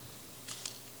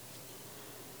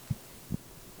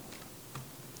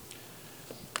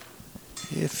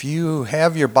If you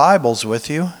have your Bibles with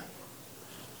you,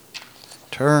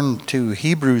 turn to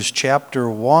Hebrews chapter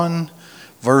 1,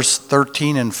 verse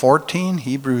 13 and 14.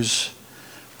 Hebrews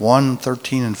 1,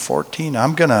 13 and 14.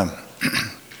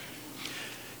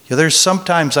 There's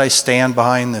sometimes I stand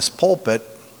behind this pulpit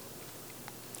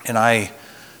and I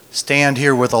stand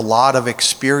here with a lot of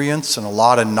experience and a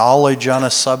lot of knowledge on a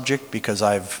subject because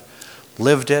I've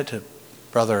lived it.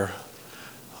 Brother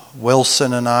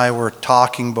Wilson and I were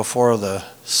talking before the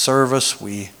service.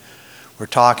 We were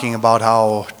talking about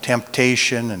how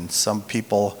temptation, and some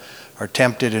people are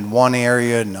tempted in one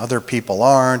area and other people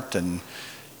aren't, and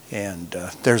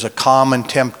there's a common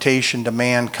temptation to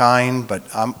mankind, but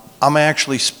I'm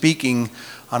actually speaking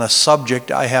on a subject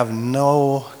I have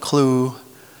no clue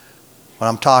what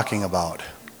I'm talking about.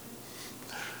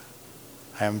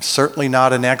 I am certainly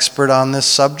not an expert on this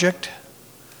subject.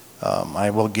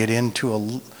 I will get into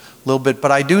a little bit, but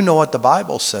I do know what the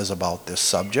Bible says about this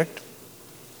subject.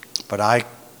 But I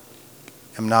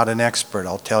am not an expert,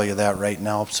 I'll tell you that right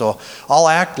now. So I'll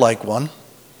act like one.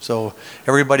 So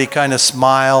everybody kind of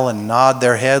smile and nod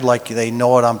their head like they know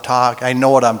what I know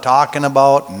what I'm talking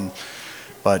about.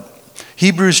 But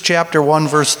Hebrews chapter 1,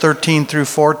 verse 13 through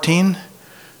 14.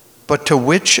 But to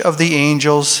which of the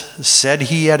angels said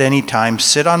he at any time,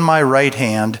 sit on my right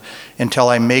hand until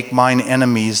I make mine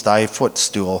enemies thy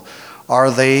footstool?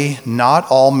 Are they not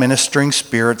all ministering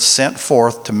spirits sent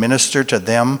forth to minister to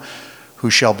them who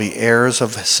shall be heirs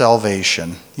of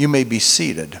salvation? You may be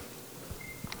seated.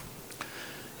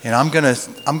 And I'm going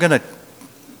to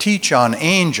teach on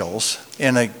angels.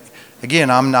 And again,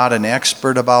 I'm not an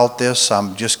expert about this.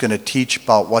 I'm just going to teach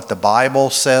about what the Bible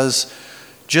says.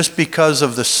 Just because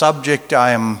of the subject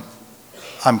I'm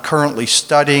currently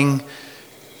studying,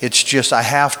 it's just I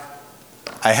have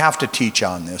to teach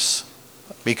on this.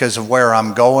 Because of where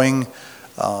I'm going,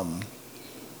 I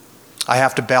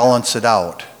have to balance it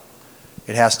out.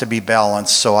 It has to be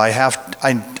balanced. So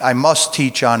I must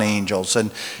teach on angels.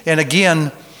 And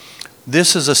again,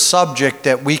 this is a subject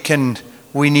that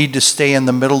we need to stay in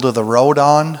the middle of the road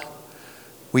on.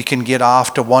 We can get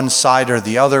off to one side or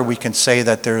the other. We can say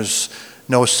that there's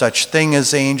no such thing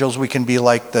as angels. We can be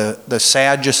like the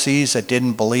Sadducees that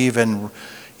didn't believe in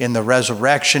the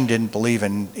resurrection, didn't believe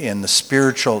in the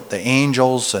spiritual, the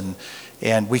angels,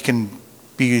 and we can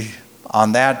be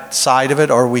on that side of it,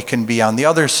 or we can be on the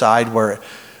other side where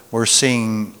we're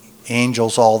seeing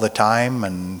angels all the time,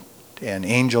 and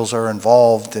angels are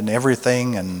involved in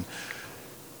everything, and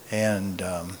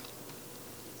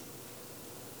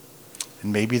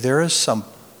maybe there is some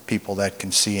people that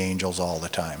can see angels all the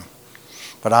time,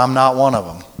 but I'm not one of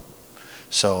them.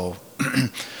 So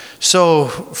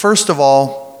first of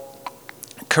all,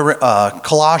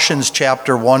 Colossians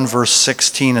chapter 1, verse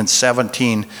 16 and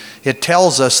 17, it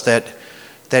tells us that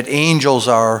angels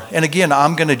are, and again,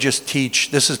 I'm going to just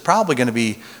teach, this is probably going to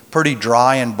be pretty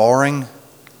dry and boring,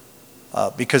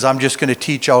 because I'm just going to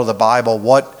teach out of the Bible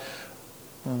what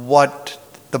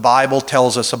the Bible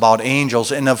tells us about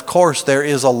angels. And of course, there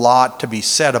is a lot to be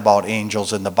said about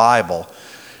angels in the Bible.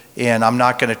 And I'm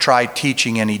not going to try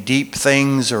teaching any deep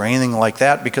things or anything like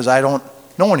that, because I don't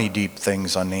know any deep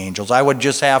things on angels. I would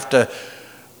just have to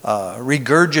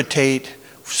regurgitate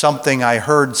something I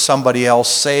heard somebody else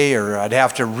say, or I'd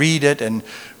have to read it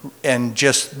and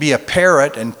just be a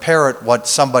parrot and parrot what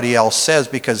somebody else says,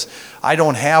 because I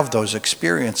don't have those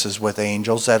experiences with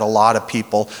angels that a lot of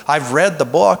people. I've read the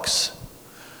books.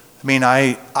 I mean,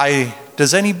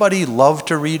 does anybody love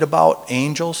to read about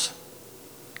angels?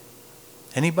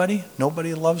 Anybody?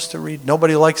 Nobody loves to read?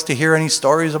 Nobody likes to hear any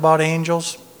stories about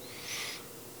angels?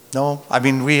 No? I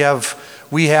mean, we have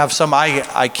some.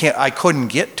 I couldn't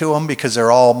get to them because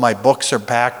my books are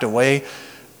packed away.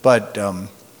 But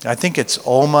I think it's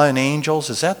Oma and Angels.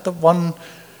 Is that the one?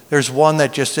 There's one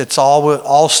that it's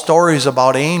all stories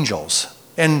about angels,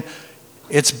 and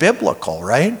it's biblical,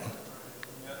 right?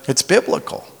 It's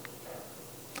biblical.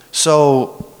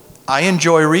 So I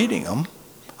enjoy reading them.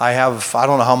 I don't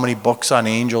know how many books on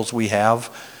angels we have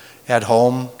at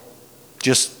home,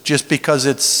 just because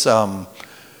it's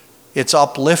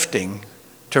uplifting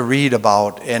to read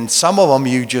about. And some of them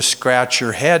you just scratch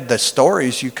your head. The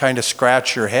stories, you kind of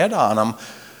scratch your head on them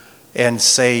and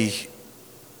say,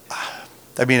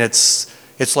 I mean, it's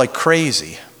like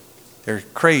crazy. They're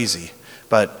crazy.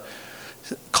 But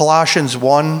Colossians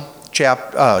 1,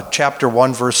 chapter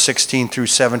 1, verse 16 through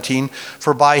 17,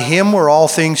 for by him were all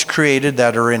things created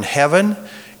that are in heaven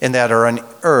and that are on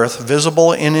earth,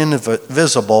 visible and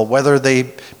invisible, whether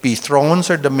they be thrones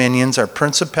or dominions or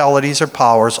principalities or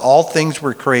powers. All things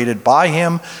were created by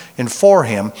him and for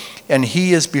him, and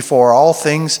he is before all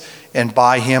things, and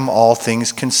by him all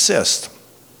things consist.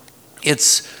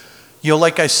 it's,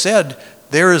 like I said,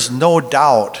 there is no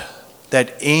doubt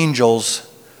that angels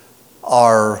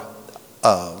are,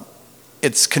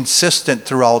 it's consistent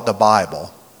throughout the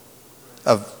Bible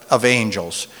of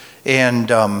angels. And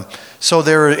so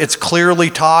it's clearly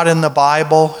taught in the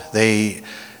Bible. They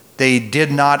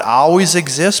did not always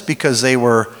exist because they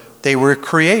were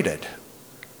created.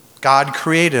 God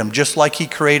created them, just like He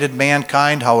created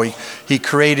mankind, how He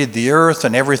created the earth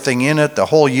and everything in it, the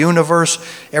whole universe.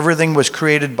 Everything was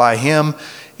created by Him.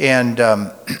 And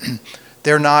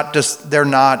they're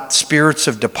not spirits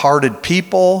of departed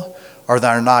people, or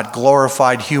they're not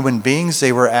glorified human beings.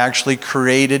 They were actually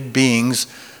created beings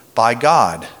by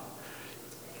God.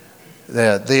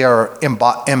 They are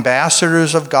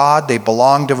ambassadors of God. They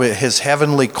belong to His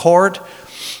heavenly court,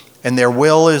 and their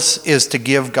will is to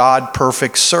give God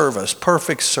perfect service.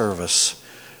 Perfect service.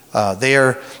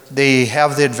 They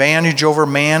have the advantage over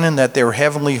man in that they're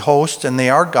heavenly hosts, and they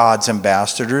are God's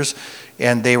ambassadors,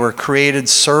 and they were created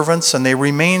servants, and they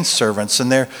remain servants.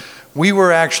 And we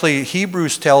were actually,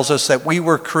 Hebrews tells us that we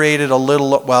were created a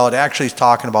little, well, it actually is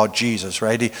talking about Jesus,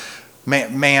 right?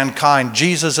 Mankind,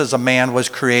 Jesus as a man was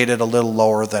created a little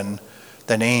lower than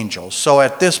angels. So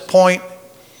at this point,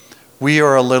 we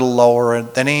are a little lower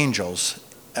than angels.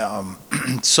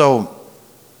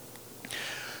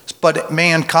 But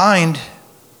mankind,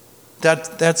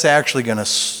 that's actually going to,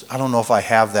 I don't know if I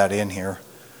have that in here,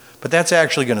 but that's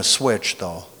actually going to switch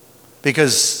though.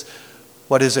 Because,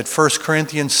 what is it, 1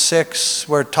 Corinthians 6,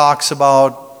 where it talks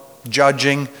about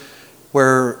judging,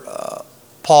 where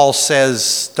Paul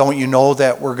says, don't you know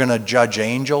that we're going to judge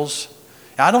angels?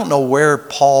 I don't know where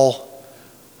Paul,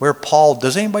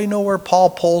 does anybody know where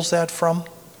Paul pulls that from?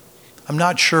 I'm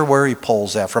not sure where he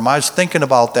pulls that from. I was thinking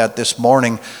about that this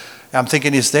morning. I'm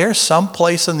thinking, is there some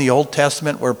place in the Old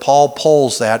Testament where Paul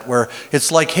pulls that, where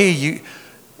it's like, hey,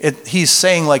 he's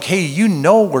saying like, hey,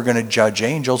 we're going to judge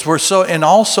angels. And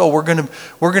also we're going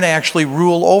to actually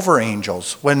rule over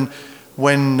angels when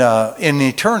in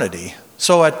eternity.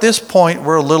 So at this point,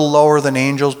 we're a little lower than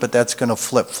angels, but that's going to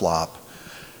flip-flop.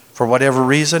 For whatever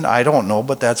reason, I don't know,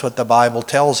 but that's what the Bible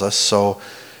tells us. But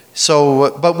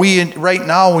right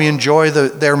now we enjoy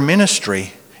their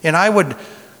ministry. And I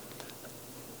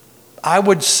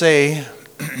would say,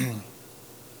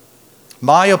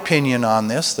 my opinion on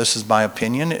this is my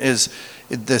opinion, is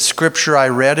the scripture I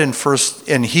read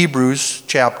in Hebrews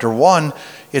chapter 1,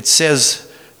 it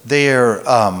says they're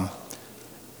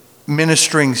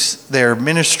ministering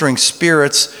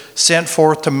spirits sent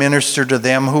forth to minister to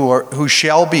them who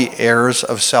shall be heirs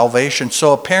of salvation.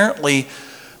 So apparently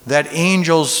that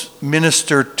angels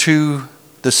minister to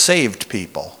the saved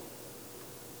people.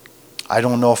 I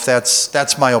don't know if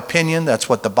that's my opinion. That's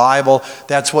what the Bible,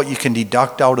 that's what you can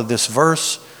deduct out of this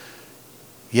verse.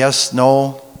 Yes,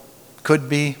 no, could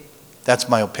be. That's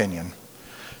my opinion.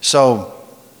 So,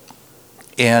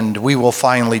 and we will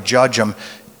finally judge them.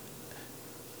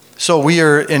 So we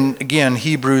are in, again,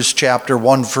 Hebrews chapter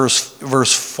 1,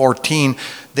 verse 14.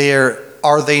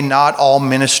 Are they not all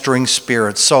ministering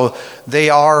spirits? So they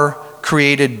are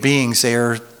created beings.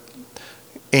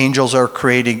 Angels are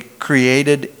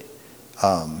created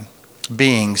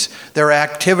beings. Their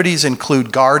activities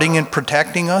include guarding and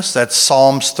protecting us. That's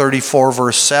Psalms 34,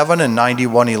 verse 7 and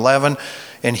 91:11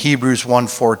 and Hebrews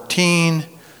 1:14.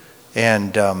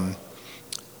 And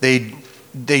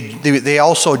they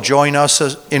also join us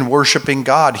in worshiping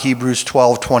God, Hebrews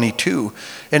 12:22.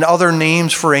 And other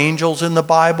names for angels in the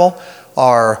Bible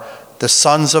are the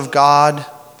sons of God,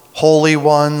 holy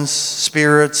ones,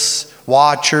 spirits,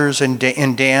 watchers in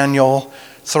Daniel,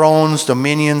 thrones,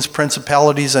 dominions,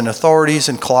 principalities, and authorities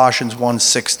in Colossians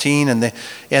 1:16, and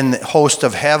the host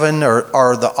of heaven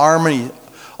are the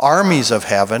armies of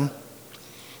heaven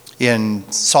in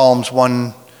Psalms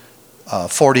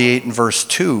 148 and verse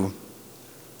 2.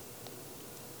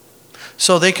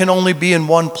 So they can only be in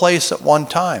one place at one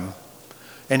time.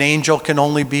 An angel can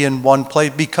only be in one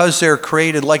place because they're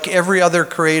created like every other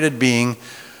created being.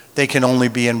 They can only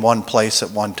be in one place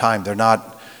at one time. They're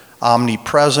not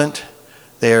omnipresent.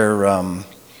 They're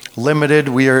limited.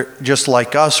 We are just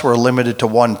like us. We're limited to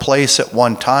one place at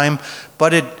one time.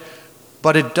 But it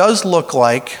does look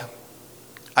like.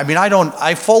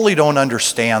 I fully don't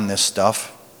understand this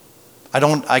stuff.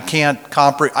 I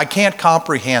can't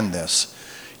comprehend this.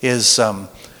 There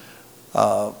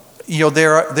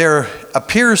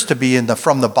appears to be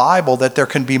from the Bible that there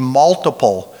can be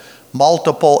multiple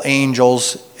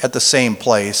angels at the same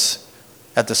place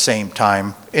at the same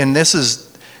time. And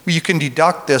you can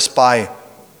deduct this by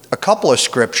a couple of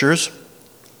scriptures.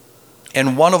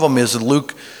 And one of them is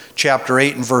Luke chapter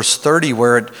 8 and verse 30,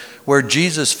 where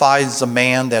Jesus finds a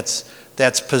man that's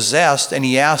that's possessed, and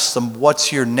he asks them,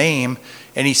 "What's your name?"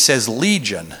 And he says,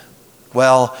 "Legion."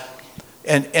 Well,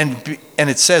 and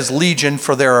it says legion,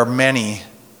 for there are many.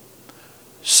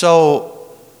 So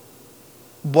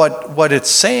what it's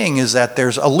saying is that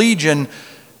there's a legion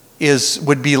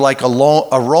would be like a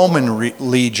Roman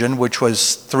legion, which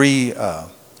was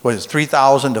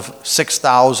 3,000 to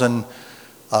 6,000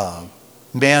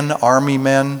 men, army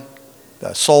men,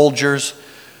 soldiers.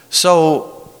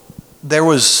 So there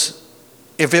was,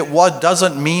 if it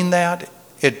doesn't mean that,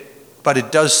 but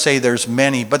it does say there's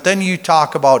many. But then you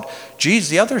talk about Jesus.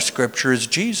 The other scripture is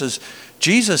Jesus.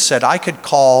 Jesus said, I could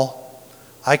call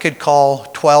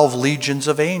 12 legions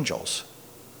of angels,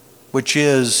 which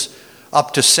is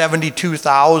up to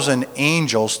 72,000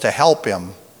 angels to help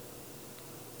him.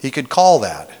 He could call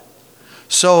that.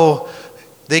 So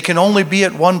they can only be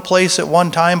at one place at one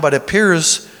time, but it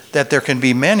appears that there can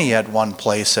be many at one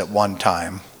place at one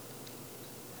time.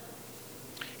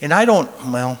 And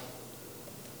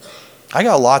I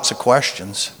got lots of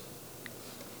questions.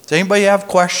 Does anybody have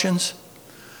questions?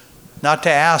 Not to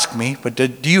ask me, but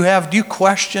do you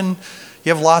question?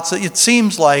 You have lots of, it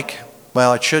seems like,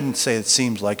 well, it shouldn't say it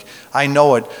seems like, I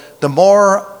know it. The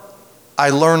more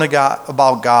I learn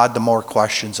about God, the more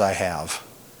questions I have.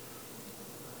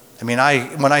 I mean,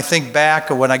 when I think back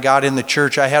when I got in the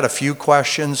church, I had a few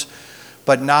questions,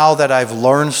 but now that I've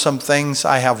learned some things,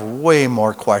 I have way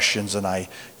more questions than I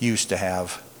used to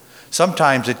have.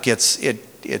 Sometimes it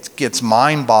gets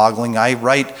mind-boggling.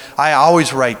 I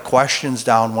always write questions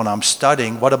down when I'm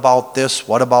studying. What about this?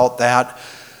 What about that?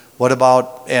 What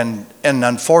about, and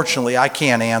unfortunately I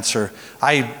can't answer.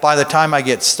 By the time I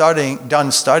get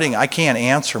done studying, I can't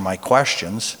answer my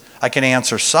questions. I can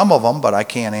answer some of them, but I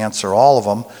can't answer all of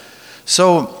them.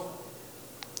 So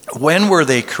when were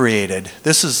they created?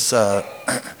 This is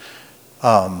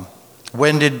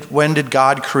when did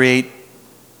God create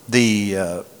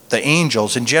the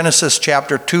angels? In Genesis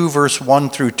chapter 2, verse 1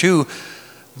 through 2,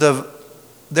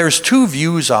 there's two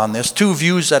views on this, two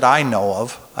views that I know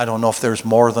of. I don't know if there's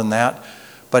more than that,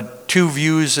 but two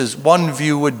views is, one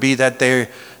view would be that they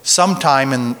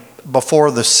sometime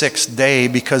before the sixth day,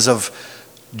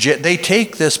 they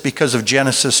take this because of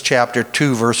Genesis chapter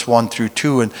 2, verse 1 through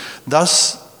 2, and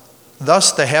thus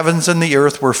the heavens and the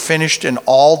earth were finished and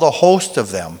all the host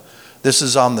of them. This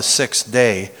is on the sixth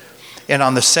day. And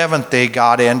on the seventh day,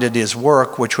 God ended his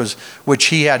work, which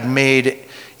he had made,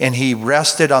 and he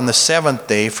rested on the seventh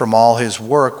day from all his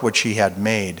work which he had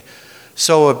made.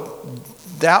 So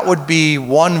that would be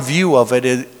one view of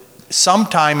it.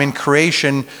 Sometime in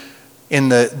creation, in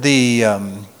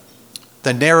the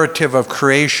narrative of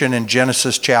creation in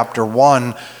Genesis chapter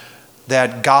 1,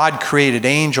 that God created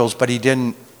angels, but he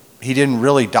didn't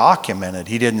really document it.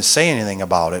 He didn't say anything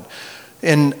about it.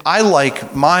 And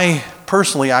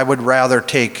personally, I would rather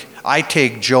take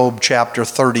Job chapter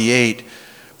 38,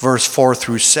 verse 4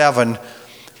 through 7,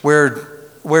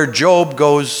 where Job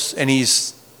goes, and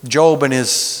Job and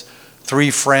his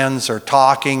three friends are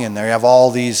talking, and they have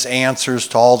all these answers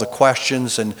to all the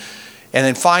questions, and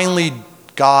then finally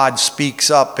God speaks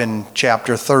up in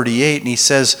chapter 38, and he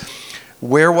says,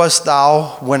 "Where wast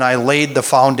thou when I laid the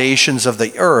foundations of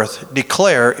the earth?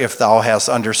 Declare if thou hast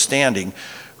understanding.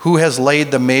 Who has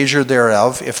laid the measure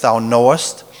thereof, if thou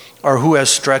knowest? Or who has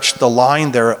stretched the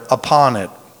line there upon it?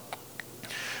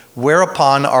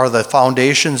 Whereupon are the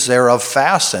foundations thereof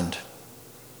fastened?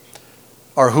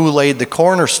 Or who laid the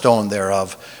cornerstone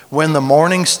thereof? When the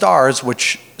morning stars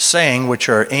which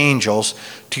are angels,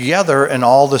 together and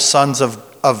all the sons of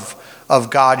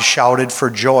God shouted for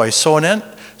joy."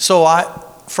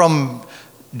 From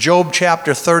Job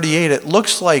chapter 38, it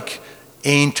looks like,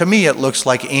 to me, it looks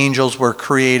like angels were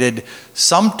created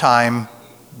sometime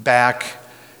back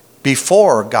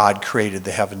before God created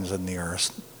the heavens and the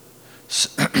earth.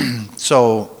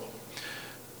 So,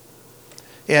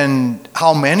 and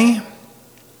how many?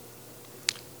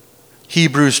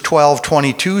 Hebrews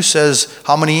 12:22 says,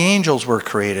 how many angels were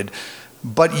created?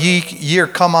 "But ye are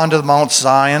come unto Mount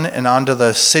Zion, and unto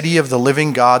the city of the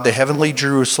living God, the heavenly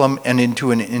Jerusalem, and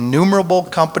into an innumerable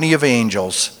company of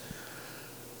angels."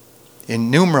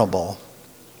 Innumerable.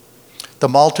 The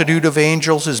multitude of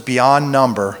angels is beyond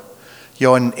number.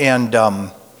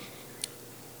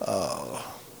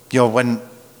 When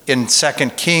in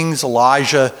 2 Kings,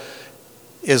 Elijah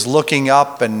is looking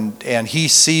up and he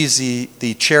sees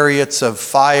the chariots of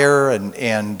fire,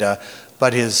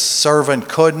 but his servant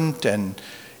couldn't, and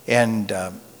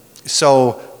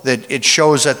so that it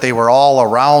shows that they were all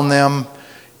around them.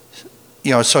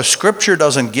 So Scripture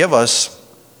doesn't give us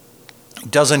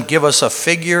a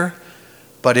figure,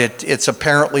 but it's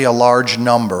apparently a large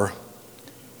number.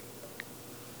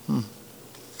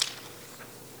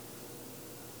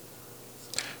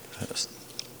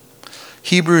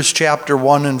 Hebrews chapter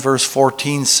 1 and verse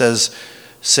 14 says,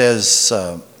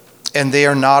 and they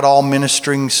are not all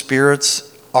ministering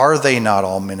spirits. Are they not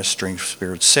all ministering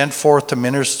spirits, sent forth to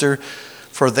minister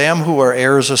for them who are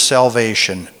heirs of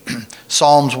salvation?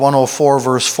 Psalms 104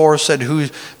 verse 4 said, who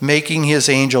making his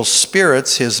angels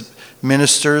spirits, his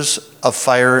ministers of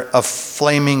fire, of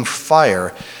flaming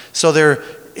fire. So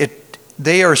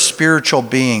they are spiritual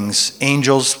beings.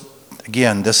 Angels,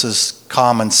 again, this is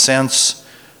common sense.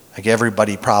 Like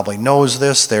everybody probably knows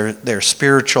this. They're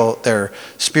spiritual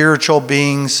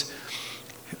beings.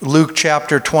 Luke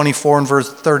chapter 24 and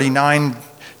verse 39,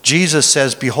 Jesus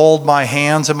says, behold my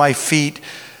hands and my feet,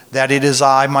 that it is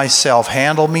I myself.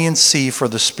 Handle me and see, for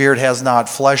the spirit has not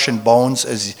flesh and bones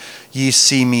as ye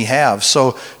see me have.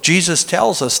 So Jesus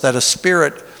tells us that a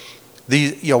spirit,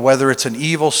 whether it's an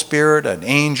evil spirit, an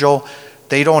angel,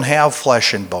 they don't have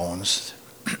flesh and bones.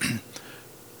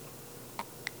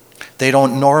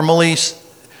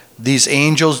 These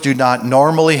angels do not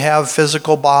normally have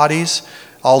physical bodies,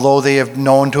 although they have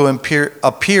known to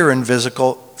appear in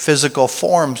physical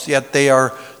forms, yet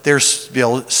they're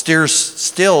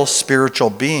still spiritual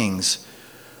beings.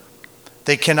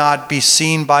 They cannot be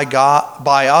seen by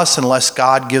us unless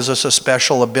God gives us a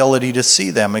special ability to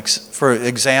see them. For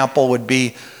example, would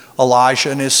be Elijah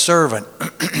and his servant.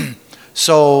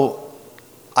 So,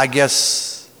 I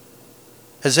guess,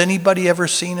 has anybody ever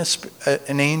seen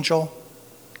an angel?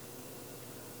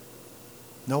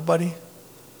 Nobody?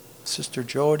 Sister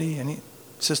Jody?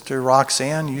 Sister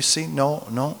Roxanne, you see?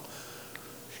 No.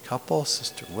 Couple,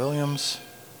 Sister Williams,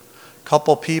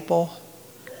 couple people.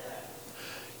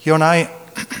 You and I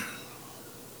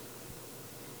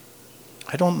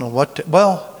don't know what to,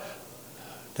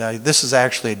 this is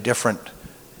actually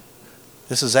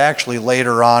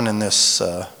later on in this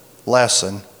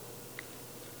lesson,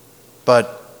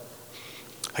 but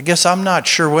I guess I'm not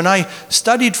sure. When I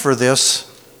studied for this,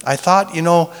 I thought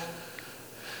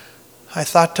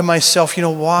to myself,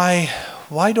 why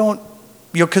don't,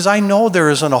 because I know there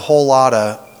isn't a whole lot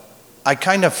I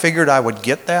kind of figured I would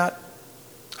get that.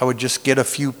 I would just get a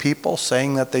few people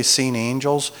saying that they've seen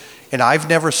angels, and I've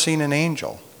never seen an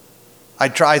angel.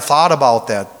 I thought about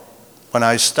that when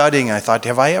I was studying. I thought,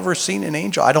 have I ever seen an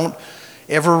angel? I don't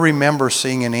ever remember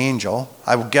seeing an angel.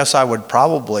 I guess I would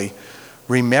probably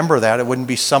remember that. It wouldn't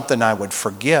be something I would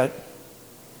forget.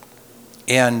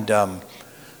 And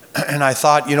I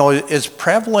thought, as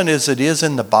prevalent as it is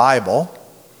in the Bible,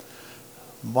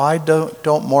 why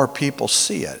don't more people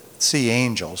see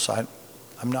angels?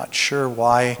 I'm not sure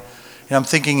why. And I'm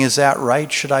thinking, is that right?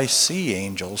 Should I see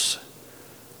angels?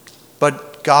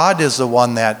 But God is the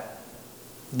one that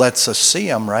lets us see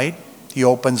them, right? He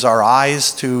opens our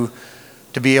eyes to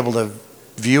be able to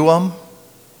view them.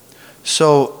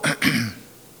 So,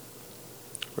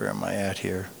 where am I at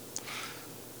here?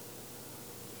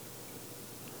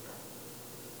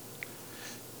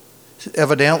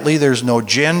 Evidently, there's no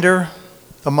gender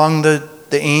among the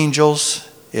angels.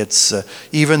 It's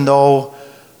even though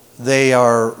they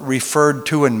are referred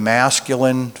to in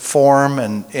masculine form,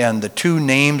 and the two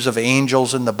names of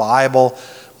angels in the Bible,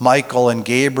 Michael and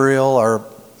Gabriel, are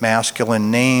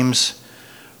masculine names.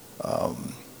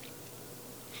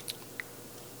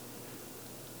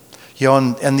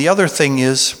 And the other thing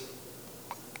is,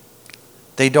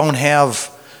 they don't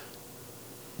have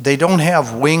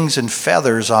wings and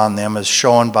feathers on them as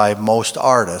shown by most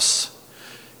artists.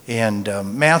 And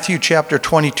Matthew chapter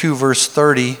 22 verse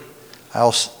 30,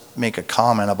 I'll make a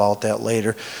comment about that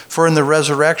later. For in the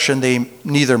resurrection they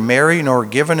neither marry nor are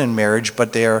given in marriage,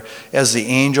 but they are as the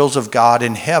angels of God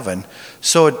in heaven.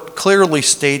 So it clearly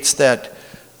states that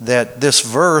this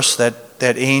verse, that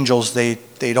angels, they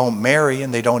don't marry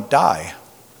and they don't die.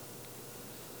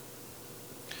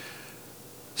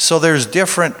 So there's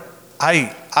different,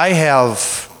 I have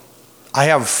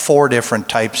 4 different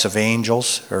types of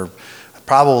angels, or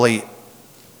probably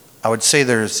I would say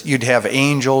you'd have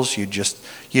angels,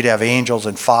 you'd have angels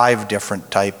in 5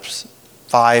 different types.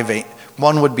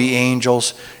 1 would be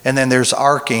angels, and then there's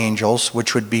archangels,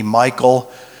 which would be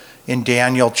Michael in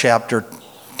Daniel chapter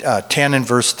 10 and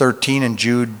verse 13, and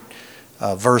Jude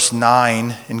verse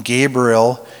 9, and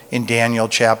Gabriel in Daniel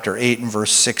chapter 8 and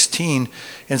verse 16.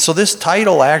 And so this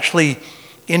title actually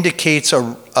indicates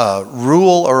a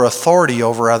rule or authority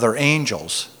over other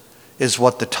angels, is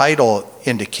what the title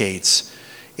indicates.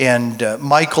 And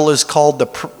Michael is called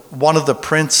one of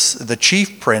the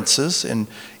chief princes in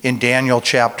Daniel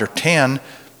chapter 10,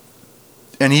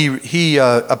 and he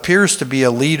appears to be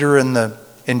a leader in the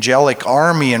angelic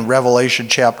army in Revelation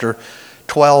chapter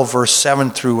 12 verse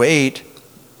 7 through 8.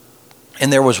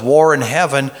 And there was war in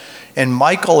heaven, And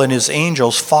Michael and his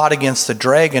angels fought against the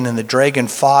dragon, and the dragon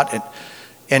fought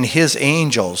and his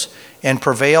angels, and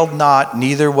prevailed not,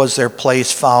 neither was their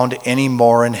place found any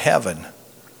more in heaven.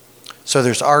 So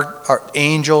there's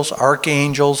angels,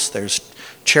 archangels, there's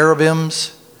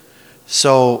cherubims.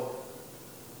 So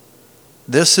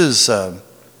this is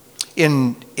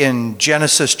in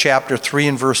Genesis chapter 3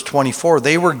 and verse 24,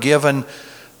 they were given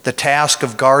the task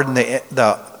of guarding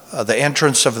the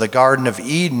entrance of the Garden of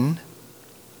Eden.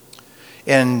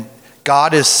 And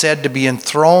God is said to be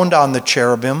enthroned on the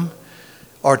cherubim,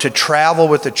 or to travel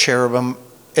with the cherubim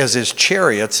as his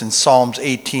chariots in Psalms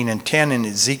 18 and 10 and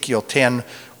Ezekiel 10,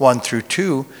 1 through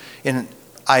 2. And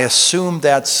I assume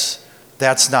that's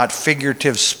not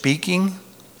figurative speaking.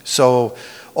 So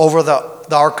over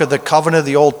the Ark of the Covenant of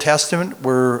the Old Testament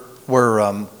were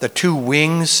the two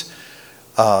wings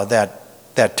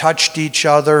that touched each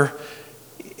other,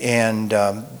 and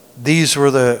these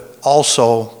were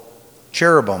also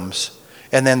cherubims.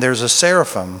 And then there's a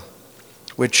seraphim,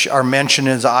 which are mentioned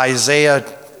in Isaiah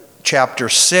chapter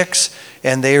 6,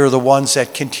 and they are the ones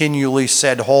that continually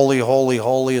said, "Holy, holy,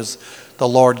 holy is the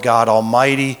Lord God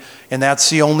Almighty." And that's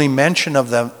the only mention of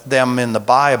them in the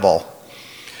Bible.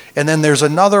 And then there's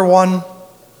another one,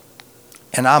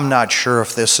 and I'm not sure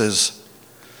if this is,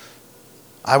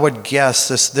 I would guess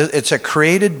this it's a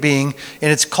created being,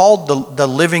 and it's called the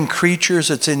living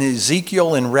creatures. It's in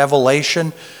Ezekiel and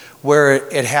Revelation, where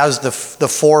it has the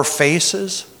four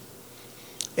faces.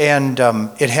 And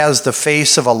it has the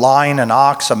face of a lion, an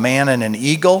ox, a man, and an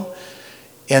eagle.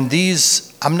 And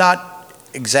these, I'm not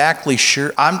exactly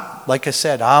sure. Like I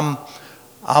said, I'm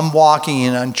walking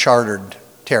in uncharted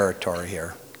territory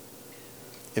here.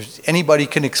 If anybody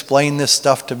can explain this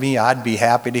stuff to me, I'd be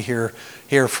happy to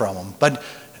hear from them. But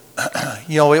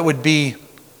it would be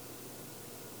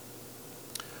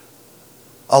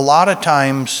a lot of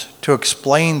times to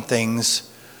explain things,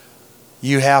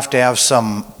 you have to have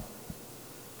some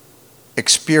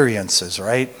experiences,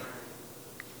 right?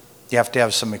 You have to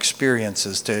have some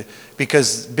experiences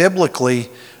because biblically,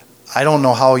 I don't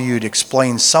know how you'd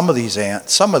explain some of these,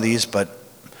 but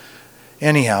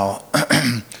anyhow.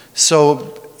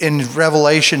 So in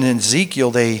Revelation and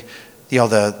Ezekiel, the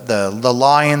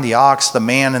lion, the ox, the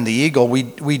man, and the eagle,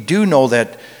 we do know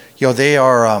that they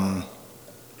are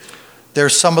they're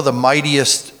some of the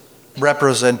mightiest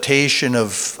representation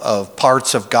of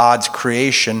parts of God's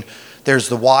creation. There's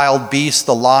the wild beast,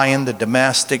 the lion, the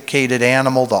domesticated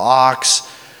animal, the ox,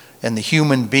 and the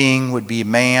human being would be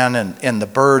man, and the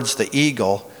birds, the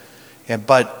eagle.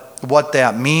 But what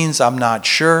that means, I'm not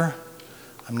sure.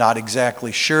 I'm not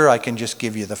exactly sure. I can just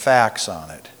give you the facts on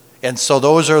it. And so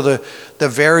those are the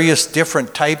various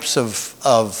different types of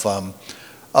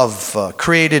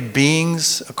created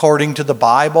beings according to the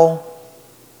Bible.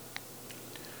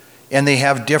 And they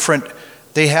have different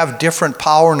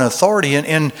power and authority.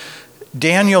 And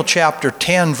Daniel chapter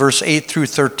 10, verse 8 through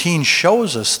 13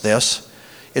 shows us this.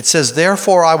 It says,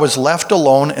 "Therefore I was left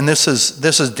alone," and this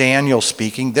is Daniel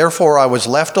speaking. "Therefore I was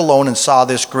left alone and saw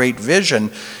this great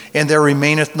vision, and there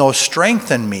remaineth no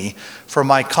strength in me, for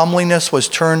my comeliness was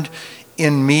turned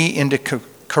in me into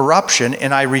corruption,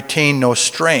 and I retained no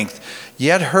strength.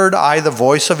 Yet heard I the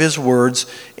voice of his words,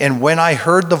 and when I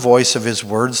heard the voice of his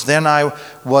words, then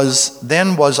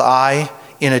was I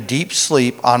in a deep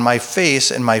sleep on my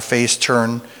face, and my face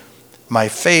toward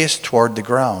the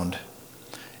ground.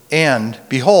 And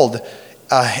behold,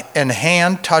 an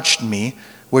hand touched me,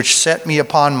 which set me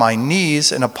upon my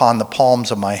knees and upon the palms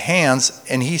of my hands.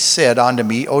 And he said unto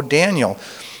me, O Daniel,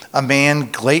 a man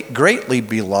greatly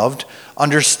beloved,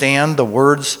 understand the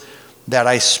words that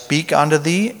I speak unto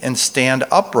thee, and stand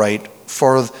upright,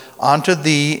 for unto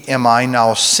thee am I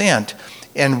now sent.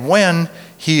 And when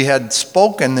he had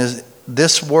spoken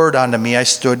this word unto me, I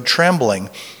stood trembling.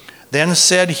 Then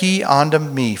said he unto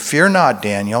me, Fear not,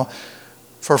 Daniel,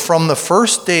 for from the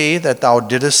first day that thou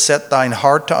didst set thine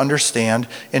heart to understand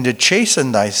and to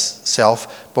chasten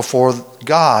thyself before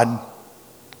God,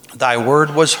 thy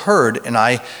word was heard, and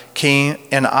I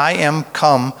am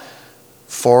come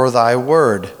for thy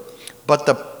word. But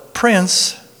the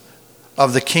prince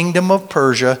of the kingdom of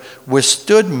Persia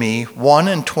withstood me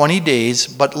 21 days,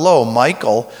 but lo,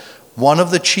 Michael, one of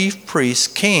the chief priests,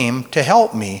 came to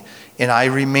help me, and I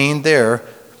remained there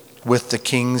with the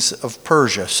kings of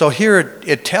Persia. So here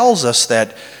it tells us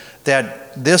that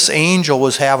this angel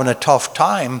was having a tough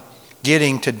time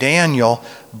getting to Daniel,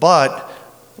 but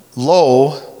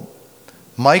lo,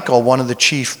 Michael, one of the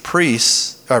chief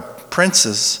priests or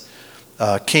princes,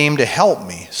 came to help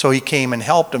me. So he came and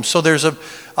helped him. So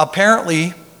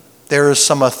apparently there is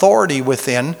some authority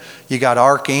within. You got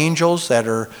archangels that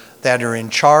are in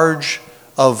charge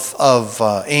of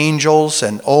angels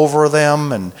and over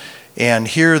them, and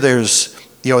here there's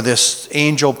this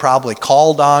angel probably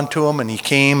called on to him, and he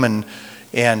came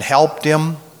and helped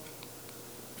him.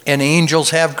 And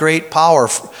angels have great power.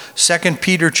 2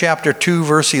 Peter chapter 2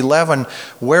 verse 11,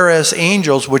 whereas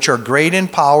angels which are great in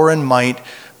power and might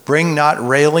bring not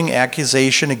railing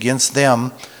accusation against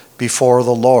them before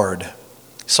the Lord.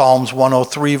 Psalms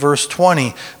 103 verse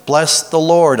 20, bless the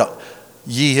Lord,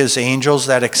 ye his angels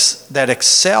that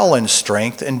excel in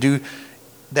strength and do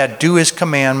his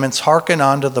commandments, hearken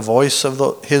unto the voice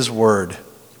of his word.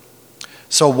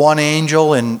 So one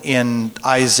angel in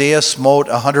Isaiah smote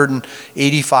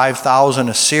 185,000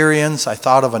 Assyrians. I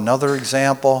thought of another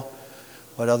example.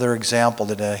 What other example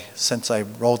since I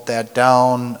wrote that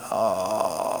down,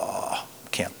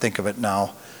 can't think of it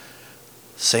now.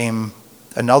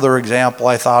 Another example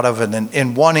I thought of, and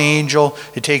in one angel,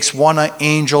 it takes one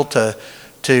angel to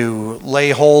lay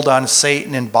hold on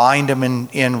Satan and bind him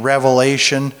in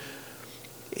Revelation.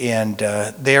 And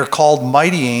they are called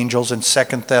mighty angels in 2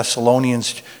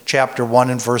 Thessalonians chapter 1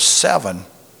 and verse 7.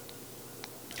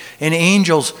 And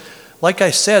angels, like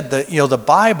I said, the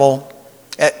Bible,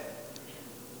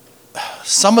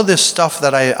 some of this stuff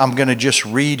that I'm going to just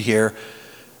read here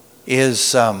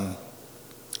is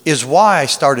why I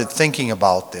started thinking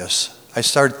about this. I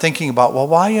started thinking about, well,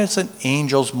 why isn't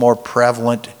angels more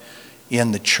prevalent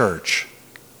in the church?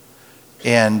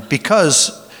 And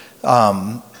because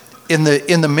in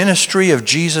the ministry of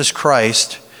Jesus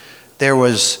Christ, there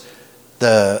was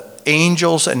the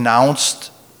angels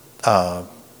announced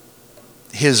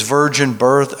his virgin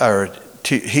birth, or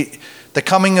the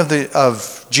coming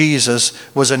of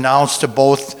Jesus was announced to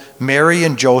both Mary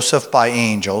and Joseph by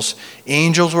angels.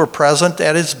 Angels were present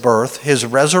at his birth, his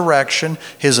resurrection,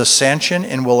 his ascension,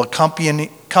 and will accompany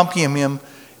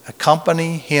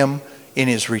him in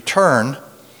his return.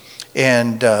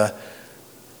 And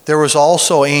there was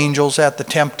also angels at the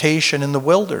temptation in the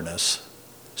wilderness.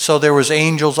 So there was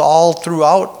angels all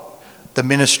throughout the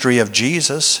ministry of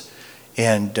Jesus.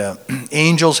 And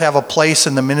angels have a place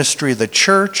in the ministry of the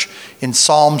church. In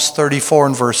Psalms 34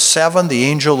 and verse 7, the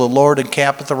angel of the Lord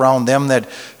encampeth around them that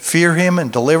fear him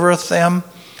and delivereth them.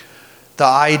 The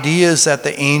idea is that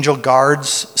the angel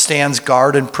stands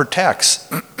guard and protects.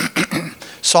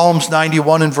 Psalms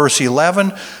 91 and verse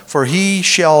 11, for he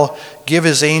shall give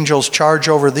his angels charge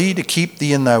over thee to keep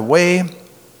thee in thy way.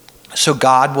 So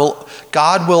God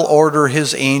will order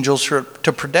his angels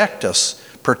to protect us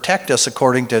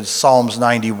according to Psalms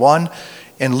 91.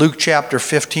 In Luke chapter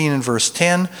 15 and verse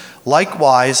 10,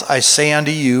 likewise I say unto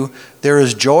you, there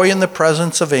is joy in the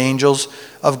presence of angels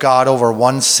of God over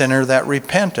one sinner that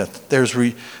repenteth. There's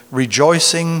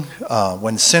rejoicing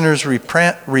when sinners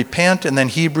repent. And then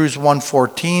Hebrews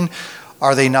 1:14,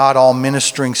 are they not all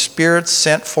ministering spirits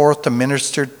sent forth to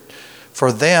minister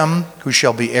for them who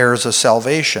shall be heirs of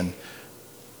salvation?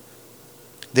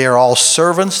 They are all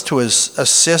servants to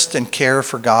assist and care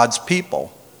for God's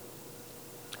people.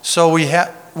 So we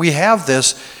have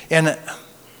this, and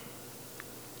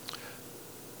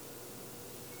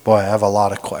boy, I have a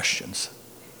lot of questions.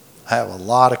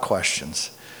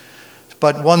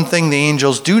 But one thing the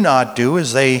angels do not do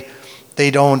is they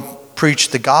don't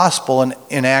preach the gospel.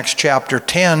 In Acts chapter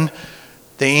 10,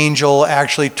 the angel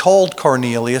actually told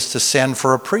Cornelius to send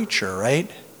for a preacher,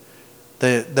 right?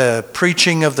 The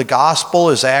preaching of the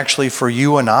gospel is actually for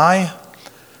you and I.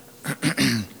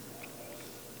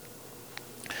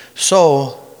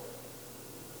 So,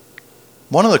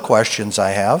 one of the questions I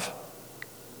have,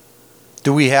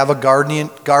 do we have a guardian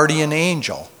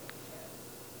angel?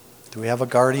 Do we have a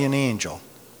guardian angel?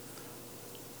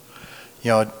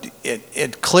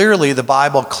 It clearly, the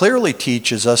Bible clearly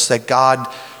teaches us that God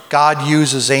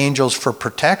uses angels for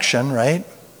protection, right?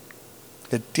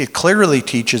 It clearly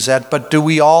teaches that, but do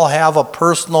we all have a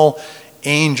personal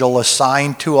angel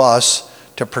assigned to us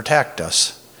to protect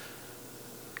us?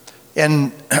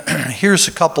 And here's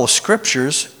a couple of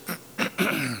scriptures.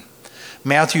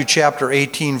 Matthew chapter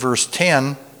 18 verse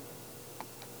 10,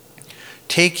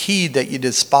 take heed that you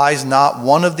despise not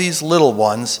one of these little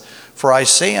ones, for I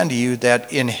say unto you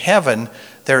that in heaven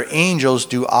their angels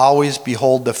do always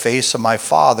behold the face of my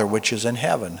Father which is in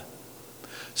heaven.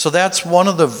 So that's one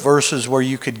of the verses where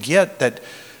you could get that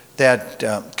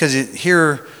because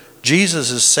here Jesus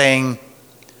is saying,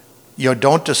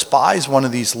 don't despise one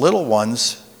of these little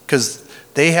ones, because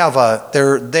they have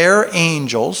their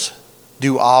angels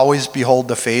do always behold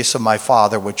the face of my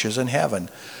Father which is in heaven.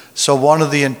 So one of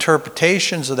the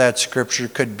interpretations of that scripture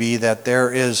could be that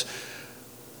there is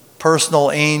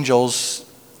personal angels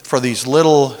for these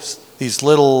little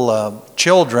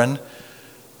children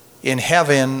in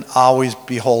heaven always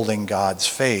beholding God's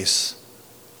face.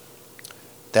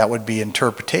 That would be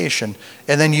interpretation.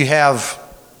 And then you have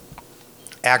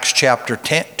Acts chapter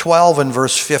 12 and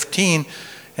verse 15.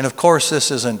 And of course,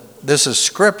 this is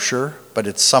scripture, but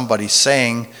it's somebody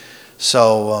saying.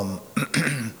 So,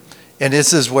 and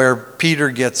this is where Peter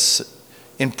gets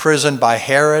imprisoned by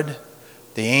Herod.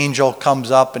 The angel comes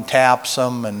up and taps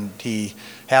him, and he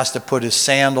has to put his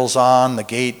sandals on. The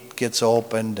gate gets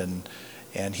opened,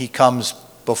 and he comes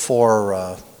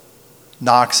before,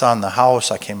 knocks on the house.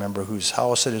 I can't remember whose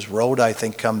house it is. Rhoda, I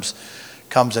think, comes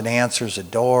and answers the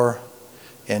door.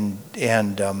 And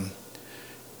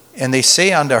they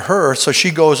say unto her, so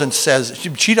she goes and says,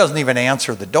 she doesn't even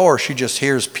answer the door. She just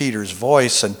hears Peter's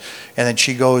voice, and then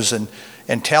she goes and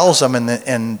tells them,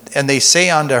 and they say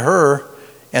unto her,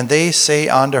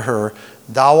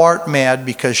 thou art mad,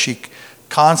 because she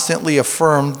constantly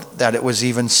affirmed that it was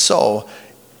even so.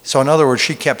 So in other words,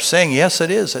 she kept saying, yes, it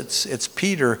is. It's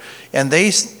Peter. And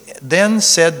then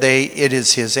said they, it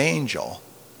is his angel.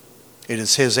 It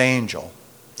is his angel.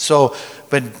 So,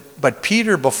 but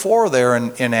Peter before there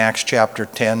in Acts chapter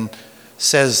 10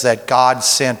 says that God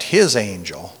sent his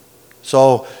angel.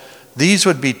 So these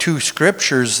would be two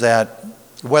scriptures that,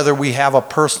 whether we have a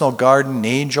personal guardian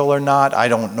angel or not, I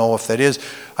don't know if that is.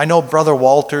 I know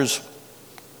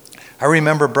I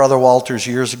remember Brother Walters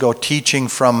years ago teaching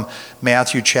from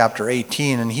Matthew chapter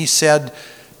 18, and he said,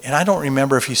 and I don't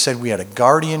remember if he said we had a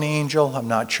guardian angel, I'm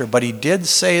not sure, but he did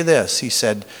say this. He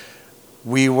said,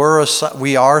 we are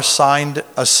assigned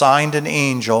an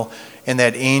angel, and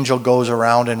that angel goes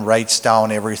around and writes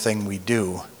down everything we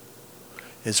do,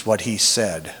 is what he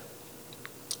said.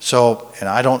 So, and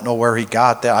I don't know where he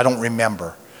got that. I don't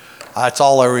remember. That's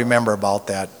all I remember about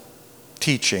that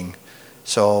teaching.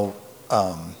 So,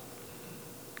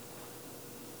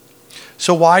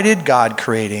 so why did God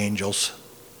create angels?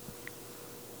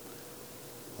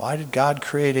 Why did God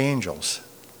create angels?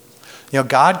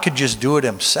 God could just do it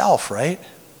himself, right?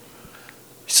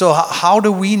 So how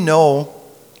do we know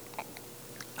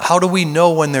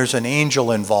when there's an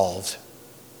angel involved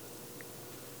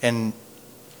and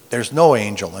there's no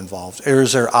angel involved? Or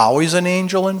is there always an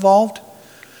angel involved?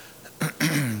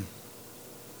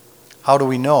 How do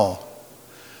we know?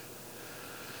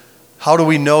 How do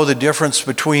we know the difference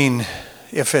between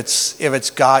if it's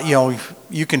God?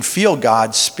 You can feel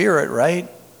God's spirit, right?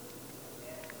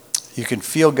 You can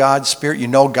feel God's spirit. You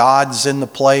know God's in the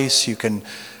place.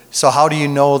 So how do you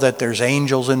know that there's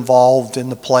angels involved in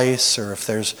the place, or if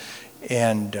there's,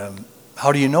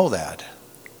 how do you know that?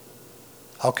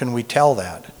 How can we tell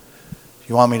that?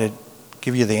 You want me to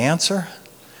give you the answer?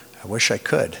 I wish I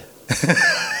could.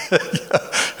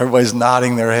 Everybody's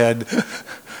nodding their head.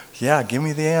 Yeah, give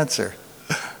me the answer.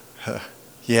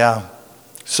 Yeah.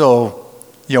 So,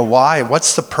 why?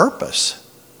 What's the purpose?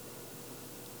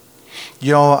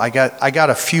 I got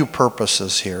a few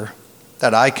purposes here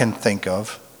that I can think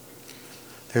of.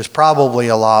 There's probably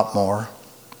a lot more.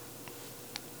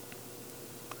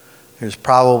 There's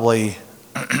probably,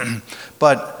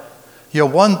 but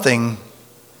one thing,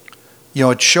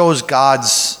 it shows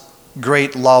God's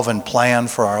great love and plan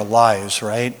for our lives,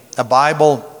 right? The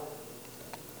Bible,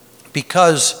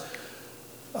 because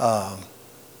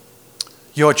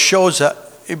it shows that.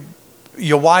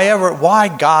 Why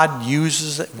God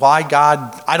uses it,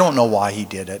 I don't know why he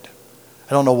did it. I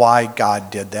don't know why God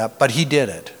did that, but he did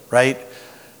it, right?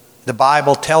 The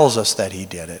Bible tells us that he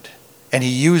did it. And he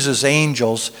uses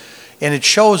angels, and it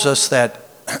shows us that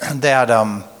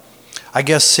I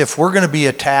guess if we're going to be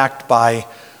attacked by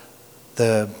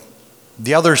the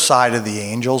other side of the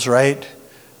angels, right?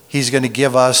 He's going to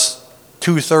give us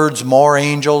 2/3 more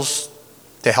angels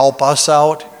to help us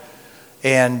out.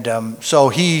 And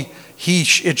so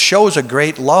it shows a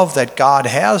great love that God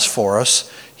has for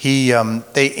us. The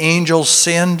angels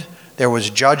sinned. There was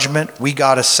judgment. We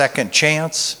got a second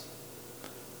chance.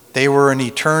 They were in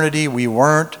eternity. We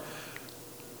weren't.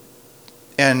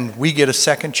 And we get a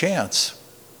second chance.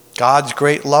 God's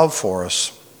great love for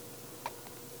us.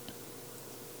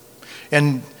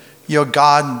 And,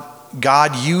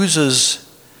 God uses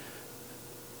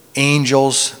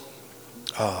angels.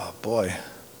 Oh, boy.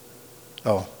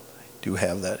 Oh, I do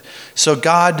have that. So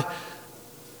God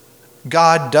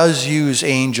does use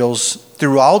angels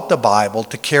throughout the Bible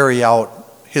to carry out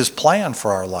his plan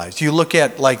for our lives. You look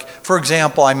at, for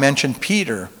example, I mentioned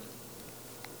Peter.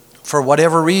 For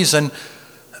whatever reason,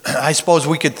 I suppose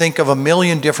we could think of a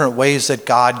million different ways that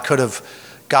God could have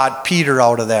got Peter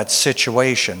out of that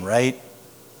situation, right?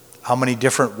 How many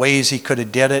different ways he could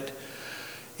have did it.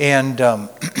 And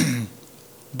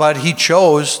but he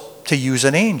chose to use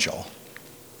an angel.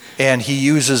 And he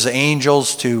uses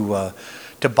angels to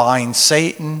bind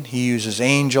Satan. He uses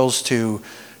angels to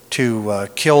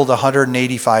kill the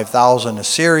 185,000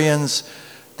 Assyrians.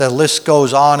 The list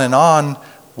goes on and on.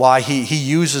 Why he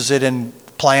uses it in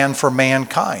plan for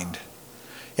mankind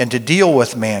and to deal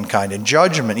with mankind and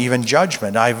judgment, even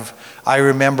judgment. I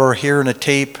remember hearing a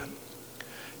tape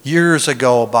years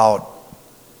ago about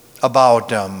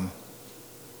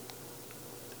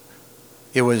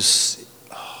it was,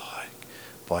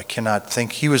 I cannot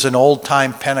think. He was an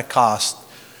old-time Pentecost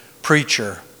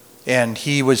preacher, and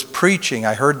he was preaching.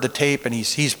 I heard the tape, and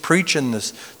he's preaching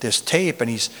this tape, and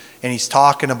he's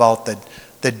talking about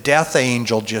the death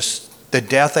angel just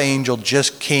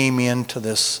came into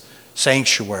this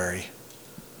sanctuary.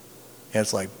 And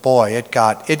it's like, boy, it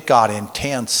got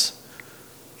intense.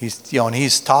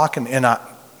 He's talking, and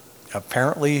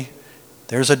apparently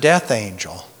there's a death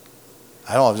angel.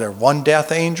 I don't know, is there one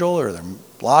death angel, or are there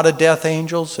a lot of death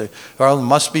angels? There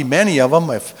must be many of them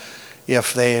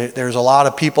if there's a lot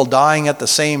of people dying at the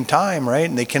same time, right?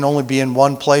 And they can only be in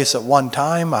one place at one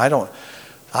time.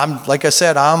 Like I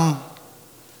said, I'm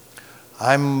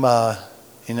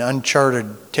in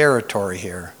uncharted territory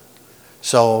here.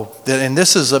 So, and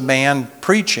this is a man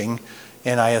preaching,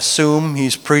 and I assume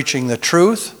he's preaching the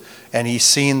truth, and he's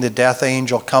seen the death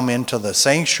angel come into the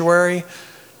sanctuary,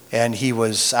 and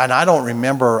I don't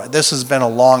remember, this has been a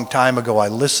long time ago I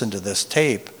listened to this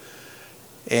tape,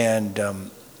 and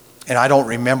I don't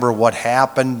remember what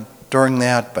happened during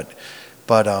that, but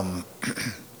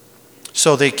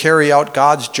so they carry out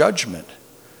God's judgment.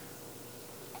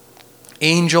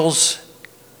 Angels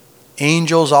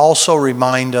also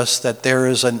remind us that there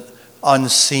is an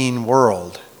unseen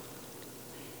world.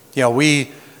 Does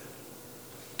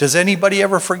anybody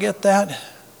ever forget that?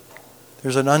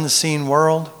 There's an unseen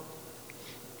world.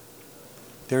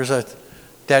 That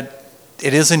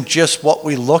it isn't just what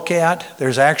we look at.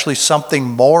 There's actually something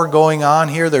more going on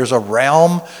here. There's a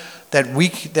realm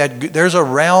there's a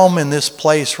realm in this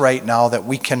place right now that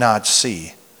we cannot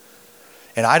see.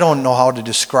 And I don't know how to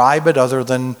describe it other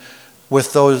than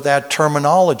with that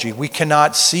terminology. We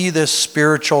cannot see this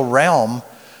spiritual realm,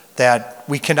 that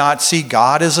we cannot see.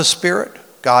 God is a spirit.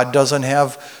 God doesn't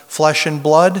have flesh and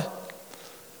blood.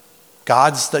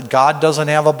 God doesn't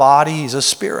have a body. He's a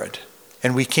spirit.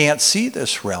 And we can't see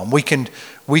this realm. We can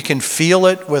feel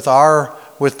it with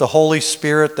the Holy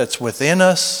Spirit that's within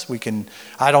us.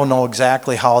 I don't know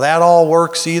exactly how that all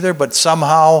works either, but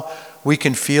somehow we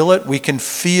can feel it. We can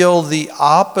feel the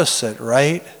opposite,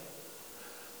 right?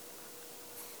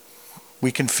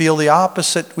 We can feel the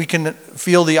opposite. We can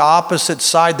feel the opposite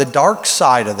side, the dark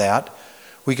side of that.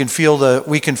 We can feel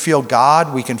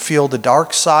God. We can feel the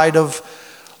dark side of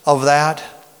that.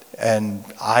 And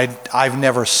I've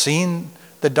never seen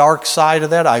the dark side of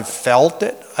that. I've felt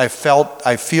it. I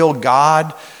feel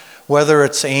God, whether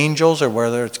it's angels or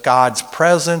whether it's God's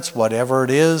presence, whatever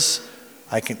it is.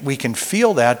 We can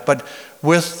feel that. But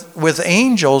with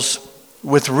angels,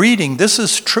 with reading, this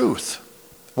is truth.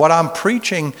 What I'm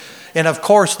preaching, and of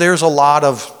course there's a lot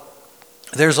of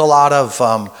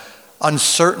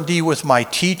uncertainty with my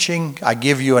teaching. I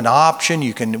give you an option.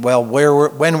 You can,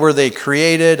 when were they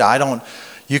created?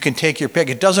 You can take your pick.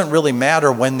 It doesn't really matter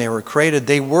when they were created.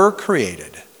 They were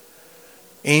created.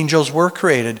 Angels were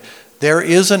created. There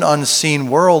is an unseen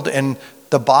world, and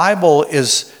the Bible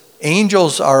is,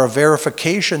 angels are a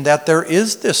verification that there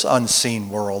is this unseen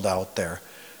world out there.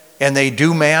 And they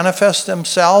do manifest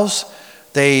themselves.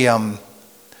 The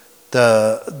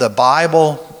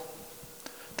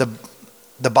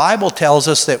Bible tells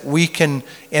us that we can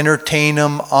entertain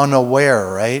them unaware,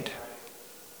 right?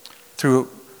 So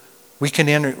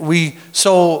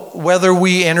whether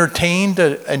we entertained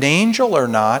an angel or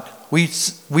not, we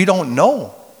don't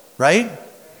know, right?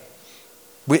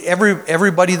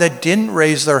 Everybody that didn't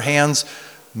raise their hands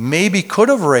maybe could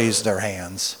have raised their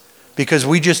hands because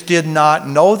we just did not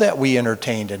know that we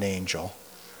entertained an angel.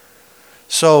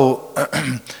 So,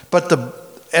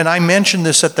 and I mentioned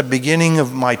this at the beginning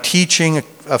of my teaching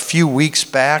a few weeks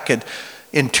back.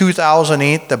 In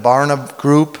 2008, the Barna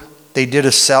Group, they did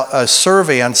a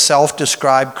survey on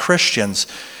self-described Christians,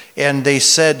 and they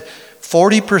said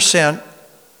 40%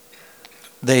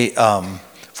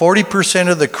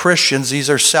 of the Christians, these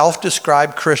are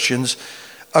self-described Christians,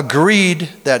 agreed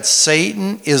that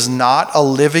Satan is not a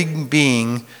living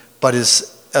being, but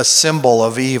is a symbol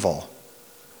of evil.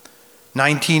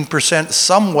 19%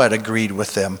 somewhat agreed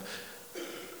with them,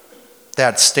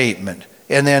 that statement.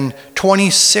 And then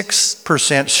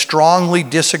 26% strongly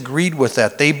disagreed with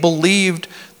that. They believed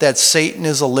that Satan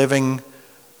is a living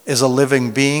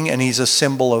being and he's a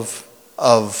symbol of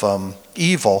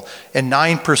evil, and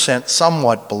 9%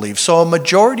 somewhat believe. So a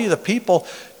majority of the people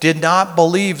did not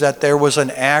believe that there was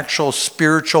an actual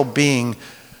spiritual being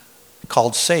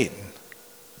called Satan.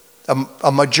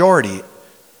 A majority,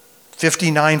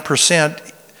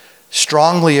 59%,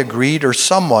 strongly agreed or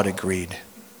somewhat agreed.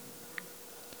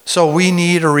 So we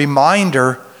need a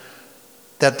reminder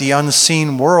that the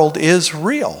unseen world is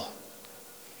real.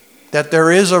 That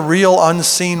there is a real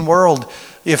unseen world.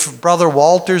 If Brother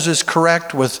Walters is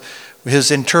correct with his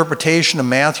interpretation of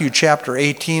Matthew chapter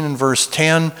 18 and verse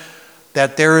 10,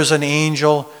 that there is an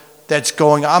angel that's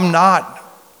going, I'm not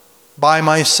by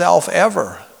myself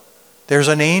ever. There's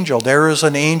an angel. There is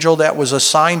an angel that was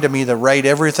assigned to me to write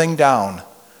everything down.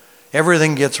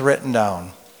 Everything gets written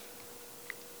down.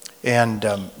 And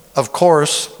of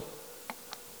course,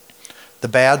 the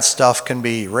bad stuff can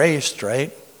be erased,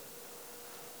 right?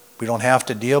 We don't have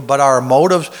to deal. But our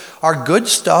motives, our good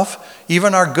stuff,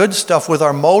 even our good stuff with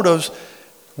our motives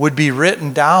would be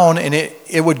written down, and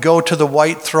it would go to the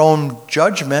white throne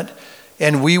judgment,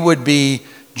 and we would be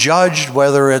judged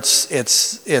whether it's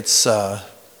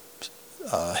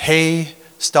hay,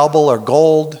 stubble, or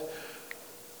gold.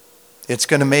 It's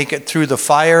going to make it through the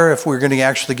fire if we're going to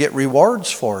actually get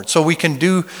rewards for it. So we can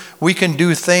do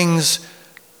things,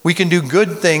 we can do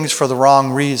good things for the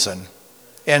wrong reason.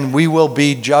 And we will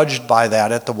be judged by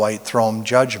that at the white throne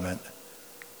judgment.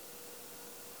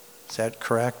 Is that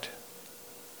correct?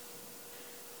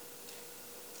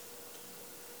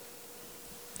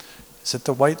 Is it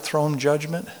the white throne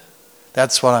judgment?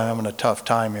 That's what I'm having a tough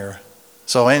time here.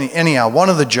 So anyhow, one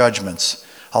of the judgments,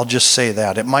 I'll just say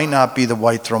that. It might not be the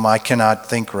white throne. I cannot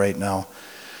think right now.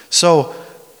 So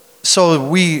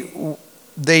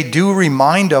they do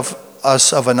remind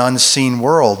us of an unseen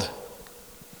world.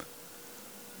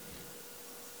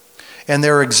 And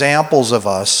they're examples of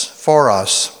us, for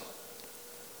us.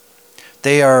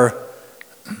 They are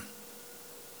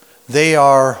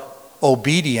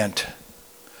obedient.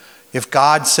 If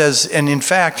God says, and in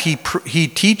fact, he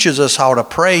teaches us how to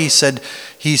pray.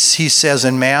 He says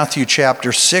in Matthew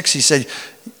chapter 6, he said,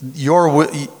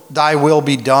 thy will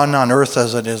be done on earth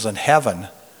as it is in heaven.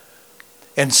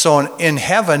 And so in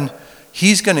heaven,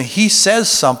 he says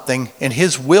something and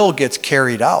his will gets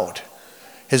carried out.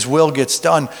 His will gets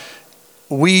done.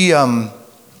 We are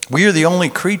the only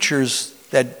creatures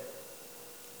that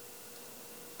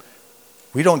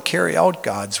we don't carry out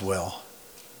God's will.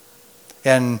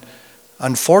 And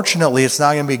unfortunately, it's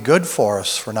not going to be good for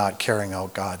us for not carrying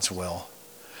out God's will.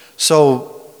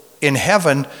 So in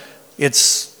heaven,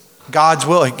 it's God's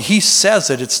will. He says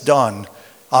it, it's done.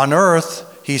 On earth,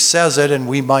 he says it and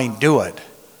we might do it.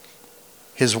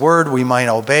 His word, we might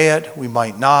obey it, we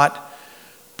might not.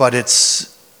 But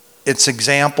it's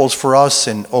examples for us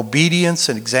in obedience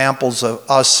and examples of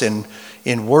us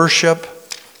in worship.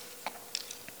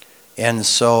 And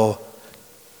so,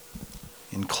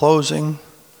 in closing,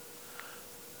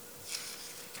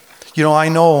 I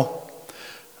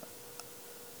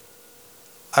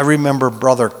remember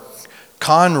Brother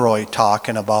Conroy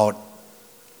talking about,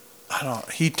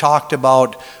 he talked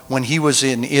about when he was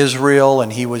in Israel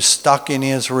and he was stuck in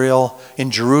Israel, in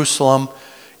Jerusalem,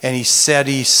 and he said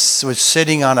he was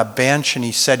sitting on a bench and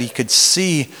he said he could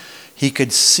see, he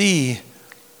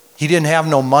didn't have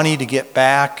no money to get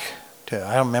back to,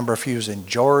 I don't remember if he was in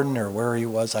Jordan or where he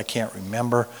was, I can't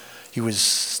remember. He was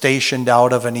stationed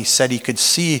out of, and he said he could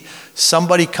see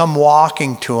somebody come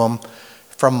walking to him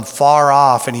from far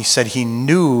off, and he said he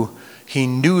knew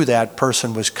that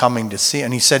person was coming to see.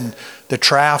 And he said the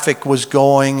traffic was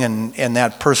going, and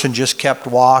that person just kept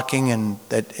walking, and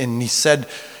he said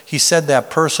that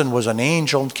person was an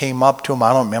angel and came up to him.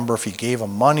 I don't remember if he gave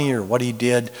him money or what he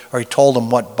did, or he told him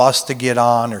what bus to get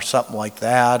on or something like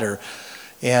that.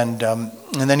 And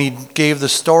then he gave the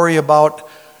story about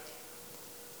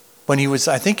when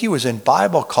I think he was in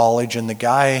Bible college, and the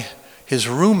guy, his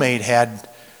roommate, had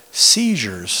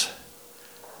seizures.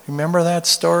 Remember that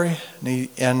story? He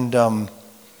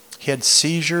had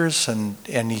seizures,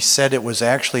 and he said it was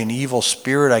actually an evil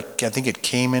spirit. I think it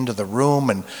came into the room,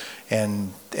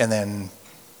 and then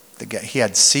the guy, he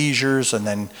had seizures,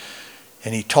 and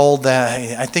he told that,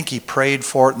 I think he prayed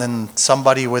for it, and then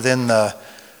somebody within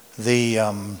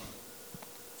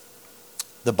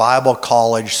the Bible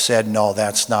college said, no,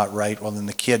 that's not right. Well, then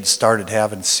the kid started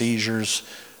having seizures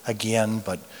again,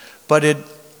 but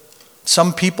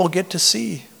some people get to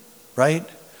see, right?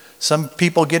 Some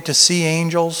people get to see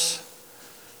angels.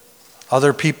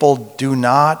 Other people do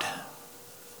not.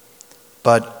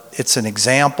 But it's an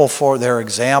example they're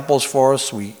examples for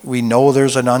us. We know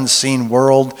there's an unseen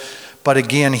world. But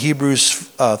again,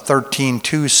 Hebrews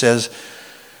 13:2 says,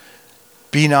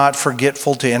 Be not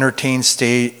forgetful to entertain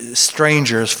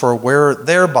strangers, for where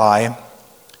thereby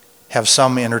have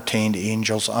some entertained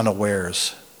angels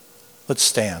unawares. Let's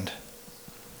stand.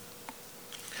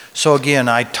 So again,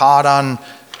 I taught on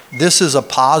this is a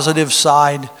positive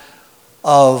side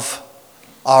of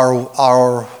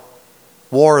our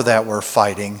war that we're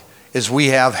fighting, is we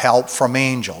have help from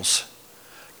angels.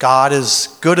 God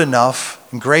is good enough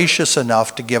and gracious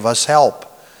enough to give us help.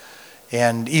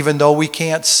 And even though we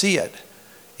can't see it,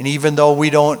 and even though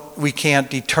we can't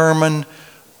determine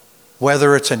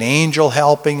whether it's an angel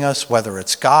helping us, whether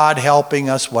it's God helping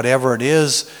us, whatever it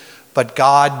is, but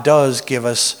God does give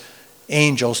us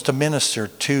angels to minister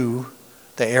to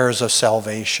the heirs of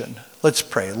salvation. Let's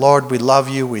pray. Lord, we love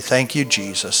you. We thank you,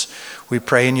 Jesus. We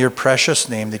pray in your precious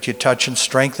name that you touch and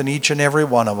strengthen each and every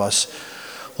one of us.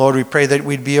 Lord, we pray that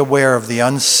we'd be aware of the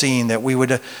unseen, that we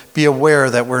would be aware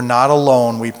that we're not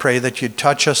alone. We pray that you'd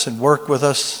touch us and work with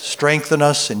us, strengthen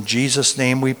us. In Jesus'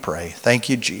 name we pray. Thank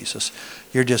you, Jesus.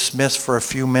 You're dismissed for a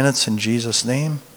few minutes in Jesus' name.